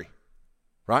 Verse 3,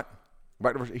 right?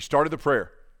 Back to verse, he started the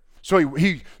prayer. So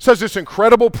he says this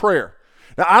incredible prayer.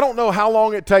 Now, I don't know how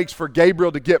long it takes for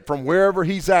Gabriel to get from wherever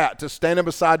he's at to standing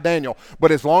beside Daniel, but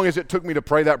as long as it took me to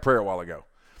pray that prayer a while ago.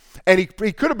 And he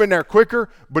could have been there quicker,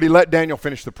 but he let Daniel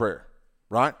finish the prayer,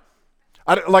 right?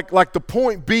 Like the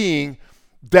point being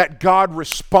that God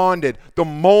responded. The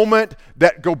moment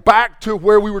that, go back to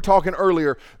where we were talking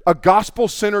earlier, a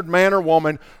gospel-centered man or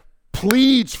woman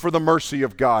pleads for the mercy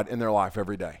of God in their life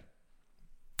every day.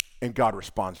 And God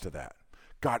responds to that.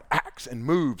 God acts and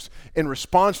moves in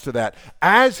response to that.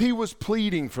 As he was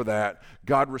pleading for that,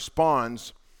 God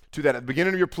responds to that. At the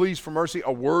beginning of your pleas for mercy,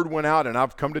 a word went out, and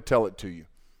I've come to tell it to you.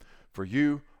 For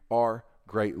you are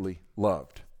greatly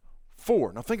loved.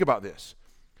 4. Now think about this.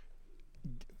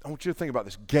 I want you to think about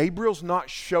this. Gabriel's not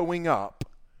showing up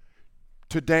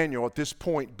to Daniel at this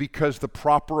point because the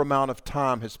proper amount of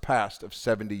time has passed of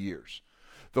 70 years.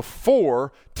 The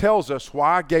 4 tells us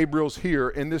why Gabriel's here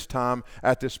in this time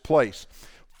at this place.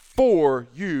 For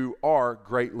you are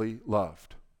greatly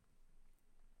loved.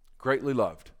 Greatly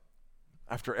loved.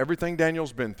 After everything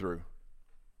Daniel's been through,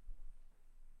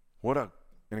 what an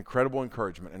incredible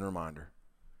encouragement and reminder.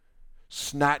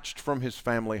 Snatched from his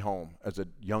family home as a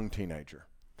young teenager.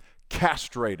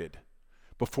 Castrated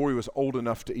before he was old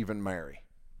enough to even marry.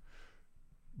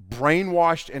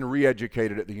 Brainwashed and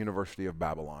re-educated at the University of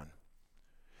Babylon.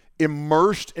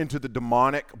 Immersed into the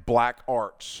demonic black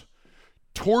arts.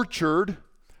 Tortured,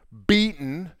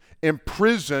 beaten,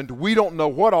 imprisoned. We don't know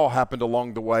what all happened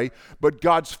along the way, but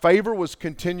God's favor was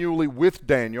continually with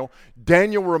Daniel.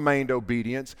 Daniel remained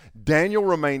obedient. Daniel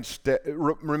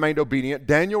remained obedient.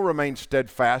 Daniel remained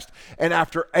steadfast. And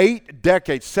after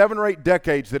 7 or 8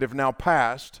 decades that have now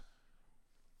passed,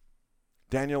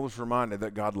 Daniel was reminded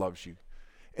that God loves you.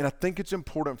 And I think it's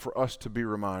important for us to be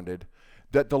reminded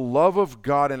that the love of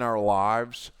God in our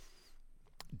lives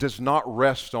does not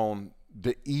rest on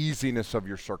the easiness of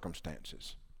your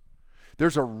circumstances.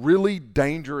 There's a really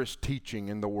dangerous teaching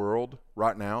in the world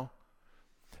right now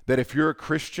that if you're a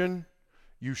Christian,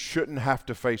 you shouldn't have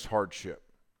to face hardship.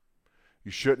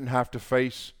 You shouldn't have to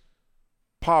face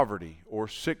poverty or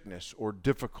sickness or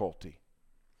difficulty.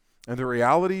 And the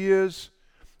reality is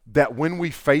that when we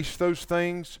face those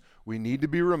things, we need to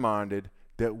be reminded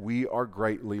that we are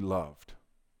greatly loved.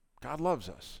 God loves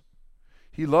us.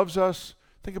 He loves us.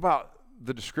 Think about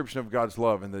the description of God's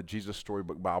love in the Jesus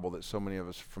Storybook Bible that so many of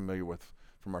us are familiar with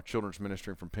from our children's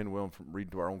ministry and from Pinwheel and from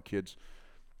reading to our own kids.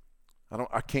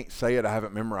 I can't say it, I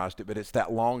haven't memorized it, but it's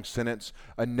that long sentence,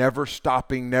 a never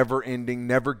stopping, never ending,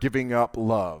 never giving up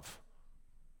love.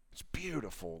 It's a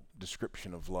beautiful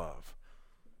description of love.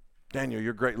 Daniel,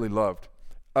 you're greatly loved.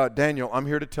 Daniel, I'm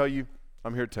here to tell you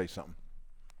something.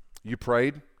 You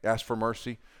prayed, asked for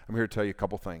mercy. I'm here to tell you a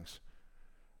couple things.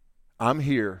 I'm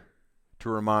here to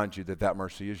remind you that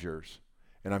mercy is yours.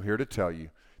 And I'm here to tell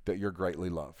you that you're greatly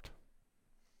loved.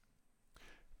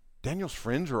 Daniel's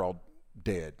friends are all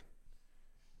dead.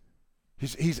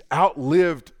 He's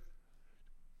outlived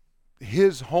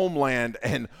his homeland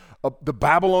and the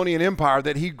Babylonian Empire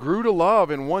that he grew to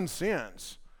love in one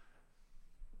sense.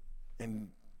 And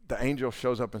the angel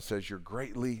shows up and says, you're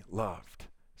greatly loved.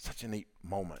 Such a neat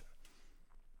moment.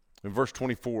 In verse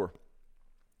 24, we'll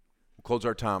close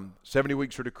our time. 70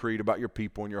 weeks are decreed about your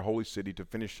people and your holy city to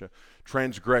finish a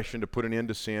transgression, to put an end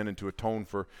to sin, and to atone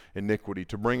for iniquity,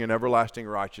 to bring an everlasting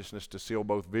righteousness, to seal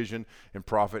both vision and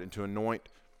prophet, and to anoint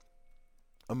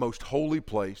a most holy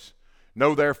place.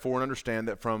 Know therefore and understand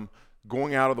that from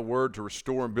going out of the word to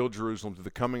restore and build Jerusalem to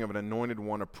the coming of an anointed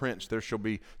one, a prince, there shall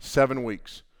be 7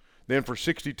 weeks. Then for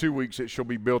 62 weeks it shall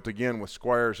be built again with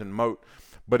squares and moat,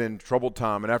 but in troubled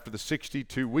time. And after the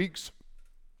 62 weeks,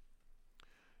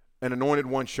 an anointed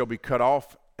one shall be cut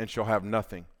off and shall have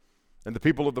nothing. And the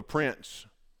people of the prince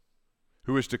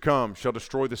who is to come shall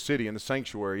destroy the city and the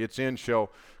sanctuary. Its end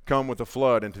shall come with a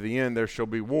flood, and to the end there shall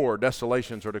be war.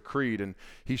 Desolations are decreed, and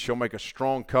he shall make a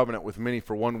strong covenant with many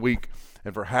for 1 week,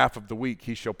 and for half of the week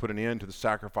he shall put an end to the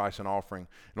sacrifice and offering.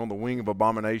 And on the wing of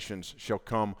abominations shall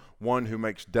come one who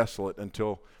makes desolate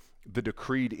until the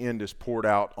decreed end is poured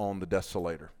out on the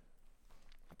desolator.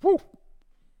 Woo!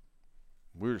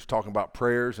 We were just talking about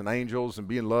prayers and angels and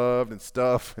being loved and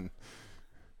stuff, and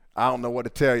I don't know what to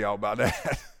tell y'all about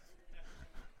that.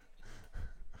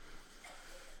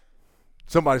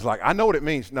 Somebody's like, I know what it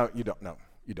means. No, you don't. No,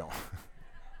 you don't.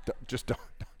 Just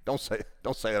don't say it.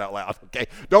 Don't say it out loud. Okay.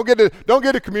 Don't get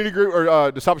a community group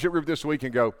or discipleship group this week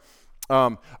and go,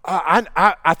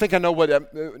 I think I know what.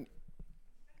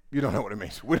 You don't know what it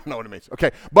means. We don't know what it means.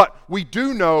 Okay. But we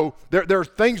do know there are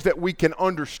things that we can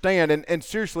understand. And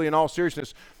seriously, in all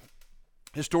seriousness,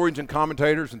 historians and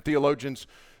commentators and theologians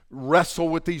wrestle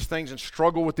with these things and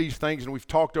struggle with these things, and we've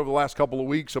talked over the last couple of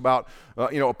weeks about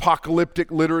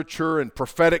apocalyptic literature and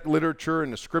prophetic literature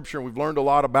and the scripture, and we've learned a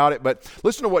lot about it. But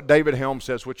listen to what David Helm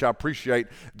says, which I appreciate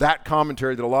that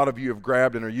commentary that a lot of you have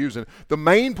grabbed and are using. The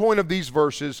main point of these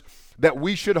verses that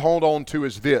we should hold on to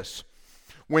is this: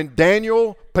 when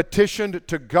Daniel petitioned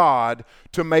to God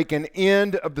to make an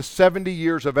end of the 70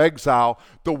 years of exile,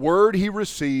 the word he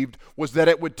received was that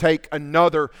it would take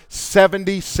another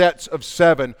 70 sets of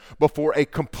 7 before a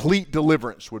complete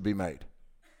deliverance would be made.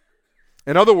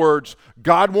 In other words,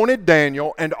 God wanted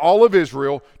Daniel and all of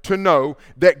Israel to know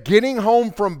that getting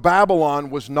home from Babylon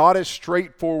was not as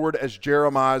straightforward as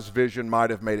Jeremiah's vision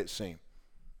might have made it seem.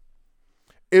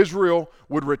 Israel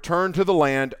would return to the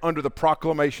land under the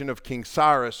proclamation of King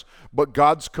Cyrus, but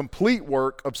God's complete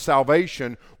work of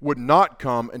salvation would not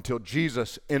come until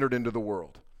Jesus entered into the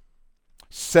world.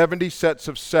 70 sets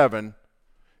of 7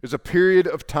 is a period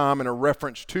of time and a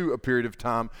reference to a period of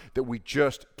time that we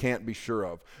just can't be sure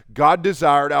of. God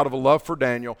desired, out of a love for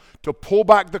Daniel, to pull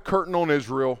back the curtain on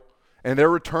Israel and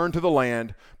their return to the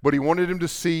land, but he wanted him to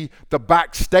see the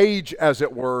backstage, as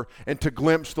it were, and to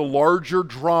glimpse the larger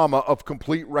drama of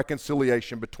complete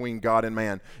reconciliation between God and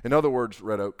man. In other words,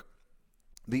 Red Oak,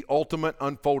 the ultimate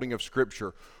unfolding of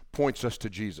Scripture points us to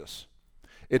Jesus.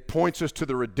 It points us to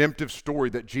the redemptive story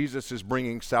that Jesus is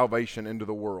bringing salvation into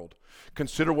the world.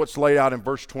 Consider what's laid out in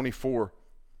verse 24.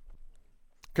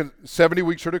 70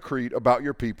 weeks are decreed about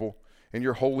your people and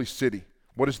your holy city.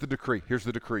 What is the decree? Here's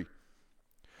the decree: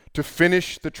 to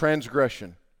finish the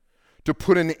transgression, to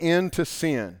put an end to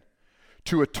sin,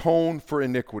 to atone for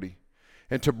iniquity,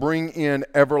 and to bring in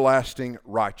everlasting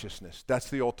righteousness. That's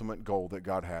the ultimate goal that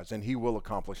God has, and he will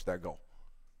accomplish that goal.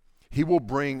 He will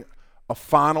bring a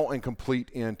final and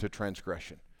complete end to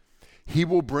transgression. He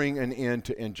will bring an end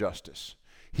to injustice.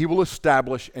 He will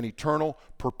establish an eternal,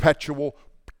 perpetual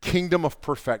kingdom of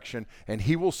perfection, and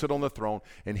he will sit on the throne,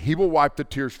 and he will wipe the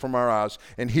tears from our eyes,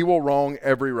 and he will wrong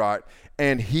every right,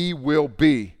 and he will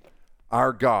be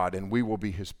our God, and we will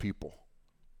be his people.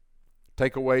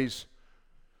 Takeaways: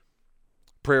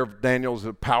 prayer of Daniel is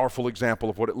a powerful example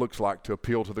of what it looks like to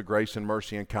appeal to the grace and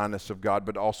mercy and kindness of God,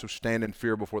 but also stand in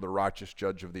fear before the righteous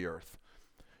judge of the earth.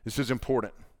 This is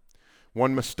important.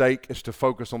 One mistake is to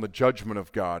focus on the judgment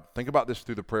of God. Think about this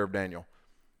through the prayer of Daniel.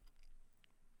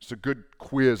 It's a good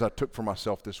quiz I took for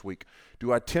myself this week.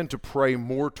 Do I tend to pray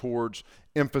more towards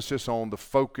emphasis on the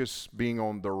focus being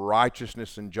on the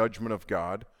righteousness and judgment of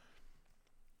God,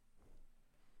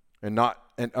 and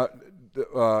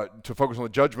to focus on the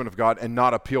judgment of God and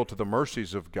not appeal to the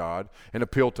mercies of God and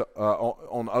appeal to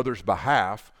on others'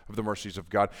 behalf of the mercies of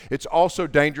God? It's also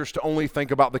dangerous to only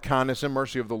think about the kindness and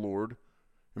mercy of the Lord,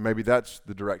 and maybe that's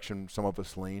the direction some of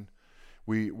us lean.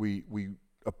 We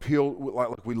appeal,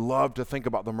 like we love to think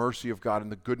about the mercy of God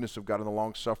and the goodness of God and the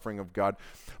long suffering of God,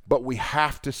 but we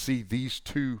have to see these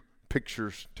two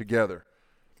pictures together.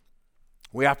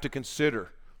 We have to consider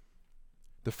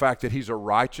the fact that he's a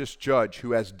righteous judge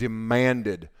who has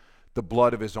demanded the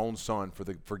blood of his own son for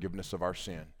the forgiveness of our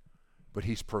sin. But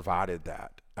he's provided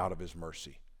that out of his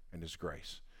mercy and his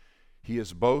grace. He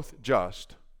is both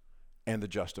just and the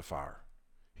justifier.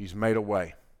 He's made a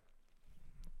way.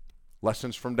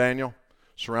 Lessons from Daniel: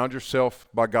 surround yourself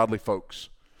by godly folks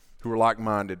who are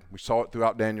like-minded. We saw it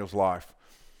throughout Daniel's life.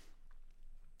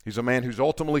 He's a man who's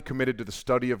ultimately committed to the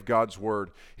study of God's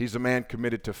word. He's a man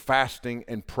committed to fasting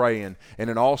and praying, and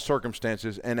in all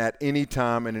circumstances and at any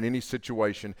time and in any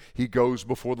situation, he goes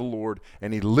before the Lord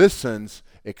and he listens,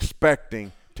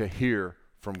 expecting to hear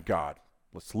from God.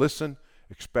 Let's listen,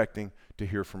 expecting to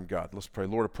hear from God. Let's pray.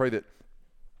 Lord, I pray that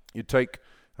you take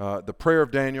the prayer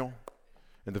of Daniel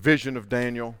and the vision of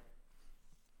Daniel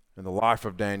and the life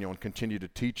of Daniel and continue to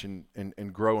teach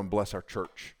and grow and bless our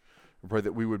church. I pray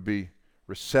that we would be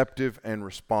receptive and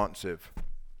responsive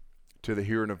to the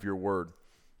hearing of your word,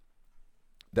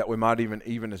 that we might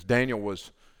even as Daniel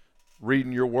was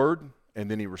reading your word and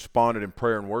then he responded in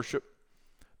prayer and worship,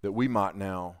 that we might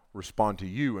now respond to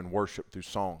you in worship through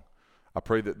song. I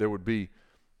pray that there would be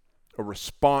a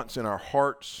response in our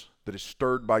hearts that is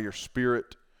stirred by your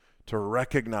Spirit to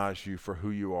recognize you for who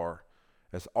you are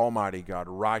as Almighty God,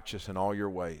 righteous in all your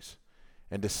ways,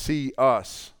 and to see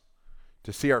us,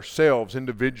 to see ourselves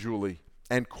individually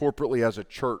and corporately as a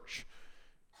church,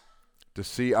 to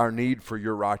see our need for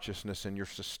your righteousness and your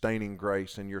sustaining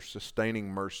grace and your sustaining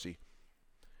mercy,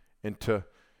 and to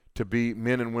be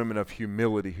men and women of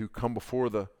humility who come before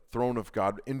the throne of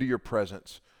God into your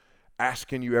presence,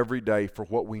 asking you every day for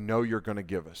what we know you're going to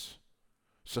give us: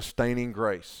 sustaining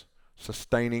grace,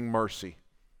 sustaining mercy,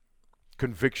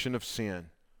 conviction of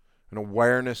sin, an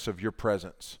awareness of your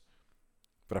presence.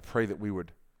 But I pray that we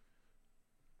would,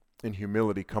 in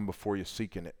humility, come before you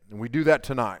seeking it. And we do that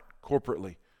tonight,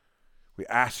 corporately. We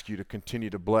ask you to continue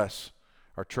to bless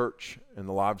our church and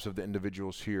the lives of the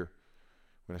individuals here.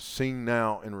 I'm going to sing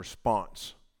now in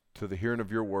response to the hearing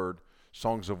of your word,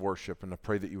 songs of worship, and I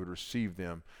pray that you would receive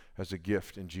them as a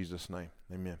gift in Jesus' name.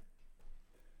 Amen.